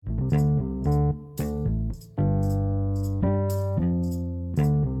Hello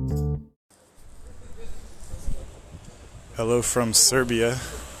from Serbia,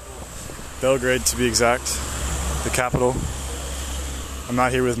 Belgrade to be exact, the capital. I'm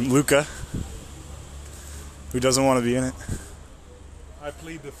out here with Luka, who doesn't want to be in it. I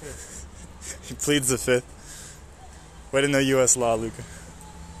plead the fifth. He pleads the fifth. Way to know U.S. law, Luka.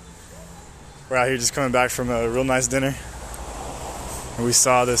 We're out here just coming back from a real nice dinner, and we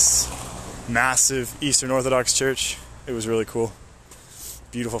saw this massive Eastern Orthodox church. It was really cool.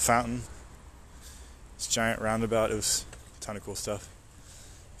 Beautiful fountain. This giant roundabout. It was a ton of cool stuff.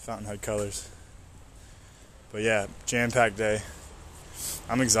 Fountain had colors. But yeah, jam-packed day.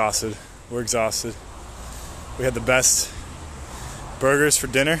 I'm exhausted. We're exhausted. We had the best burgers for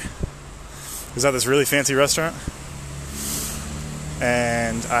dinner. It was at this really fancy restaurant.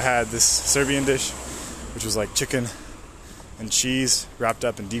 And I had this Serbian dish, which was like chicken and cheese wrapped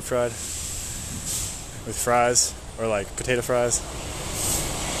up and deep fried with fries, or like potato fries.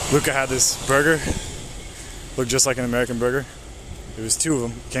 Luka had this burger. Looked just like an American burger. It was two of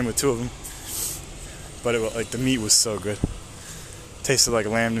them. Came with two of them. But it, like, the meat was so good. Tasted like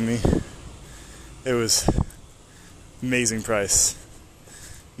lamb to me. It was amazing price.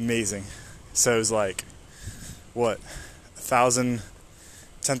 Amazing. So it was like, what, 1,000,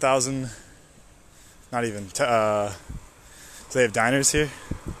 10,000? Not even. So they have diners here.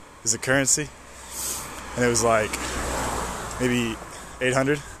 Is the currency, and it was like maybe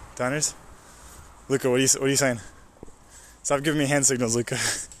 800 diners. Luka, what are you saying? Stop giving me hand signals, Luka.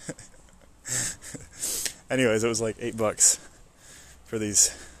 Anyways, it was like $8 for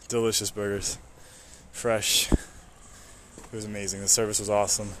these delicious burgers. Fresh. It was amazing. The service was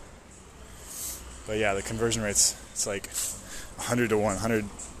awesome. But yeah, the conversion rates, it's like 100 to 1. 100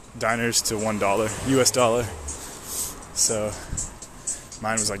 diners to $1 US dollar. So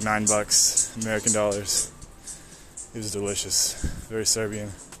mine was like $9 American dollars. It was delicious. Very Serbian.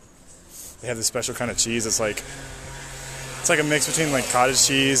 They have this special kind of cheese. It's like a mix between like cottage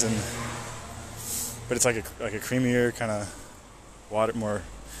cheese but it's like a creamier kind of water, more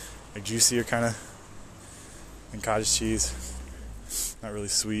like juicier kind of than cottage cheese. Not really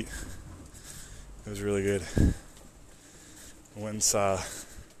sweet. It was really good. I went and saw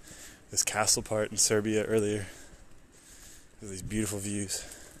this castle part in Serbia earlier. There's these beautiful views.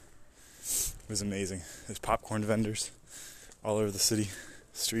 It was amazing. There's popcorn vendors all over the city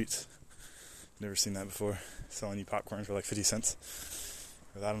streets. Never seen that before. Selling you popcorn for like 50 cents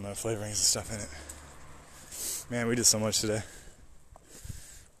with, I don't know, flavorings and stuff in it. Man, we did so much today.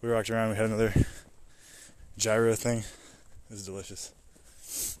 We walked around, we had another gyro thing. It was delicious.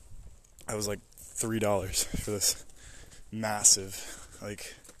 That was like $3 for this massive,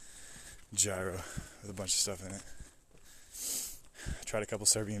 like, gyro with a bunch of stuff in it. I tried a couple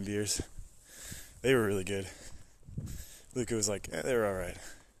Serbian beers. They were really good. Luka was like, they were alright.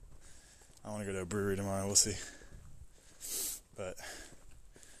 I want to go to a brewery tomorrow, we'll see. But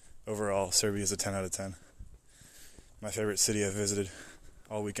overall, Serbia is a 10 out of 10. My favorite city I've visited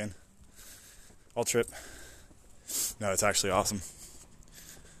all weekend. All trip. No, it's actually awesome.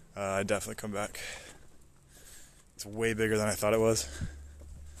 I'd definitely come back. It's way bigger than I thought it was.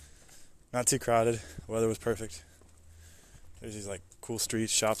 Not too crowded. The weather was perfect. There's these like cool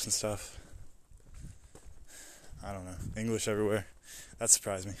streets, shops and stuff. I don't know. English everywhere. That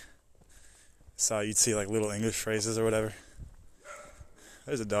surprised me. You'd see like little English phrases or whatever.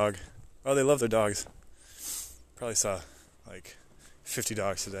 There's a dog. Oh, they love their dogs. Probably saw like 50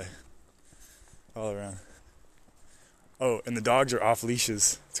 dogs today. All around. Oh, and the dogs are off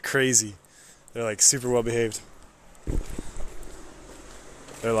leashes. It's crazy. They're like super well behaved.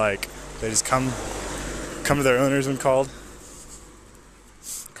 They're like, they just come to their owners when called.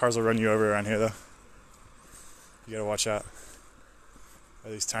 Cars will run you over around here though. You gotta watch out. Are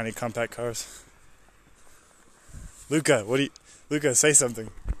these tiny compact cars? Luka, Luka, say something.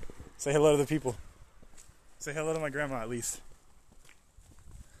 Say hello to the people. Say hello to my grandma at least.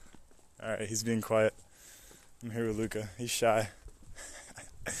 Alright, he's being quiet. I'm here with Luka. He's shy.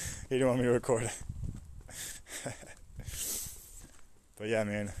 He didn't want me to record. But yeah,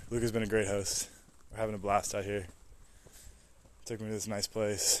 man, Luka's been a great host. We're having a blast out here. Took me to this nice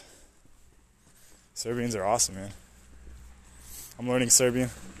place. Serbians are awesome, man. I'm learning Serbian.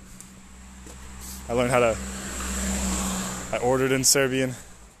 I ordered in Serbian,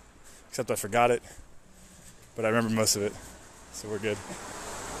 except I forgot it, but I remember most of it, so we're good.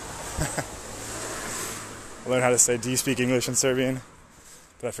 I learned how to say, do you speak English in Serbian?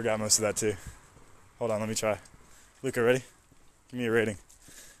 But I forgot most of that too. Hold on, let me try. Luka, ready? Give me a rating.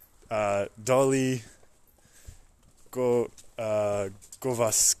 Doli go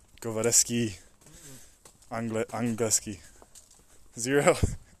vas Govareski, Angleski. 0?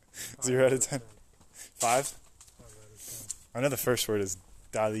 0 out of 10. 5? 5 out of 10. I know the first word is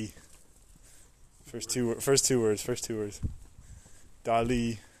Dali. First two words.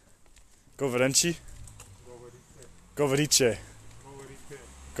 Dali. Govarenci. Govorite. Govorice.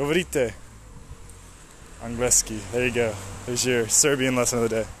 Govorite. Angleski. There you go. There's your Serbian lesson of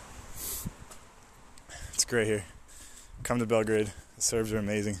the day. It's great here. Come to Belgrade. The Serbs are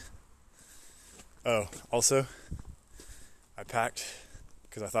amazing. Oh, also, I packed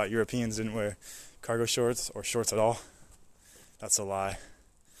because I thought Europeans didn't wear cargo shorts or shorts at all. That's a lie.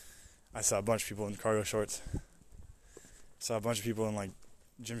 I saw a bunch of people in cargo shorts. Saw a bunch of people in like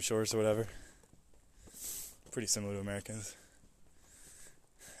gym shorts or whatever. Pretty similar to Americans.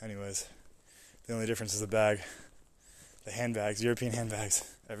 Anyways, the only difference is the bag. The handbags, European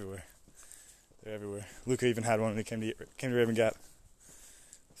handbags, everywhere. They're everywhere. Luca even had one when he came to Raven Gap.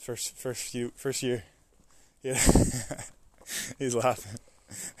 First year. Yeah. He's laughing.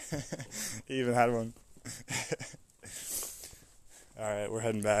 He even had one. Alright, we're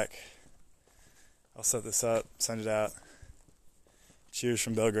heading back. I'll set this up, send it out. Cheers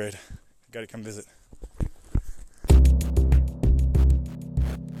from Belgrade. Gotta come visit.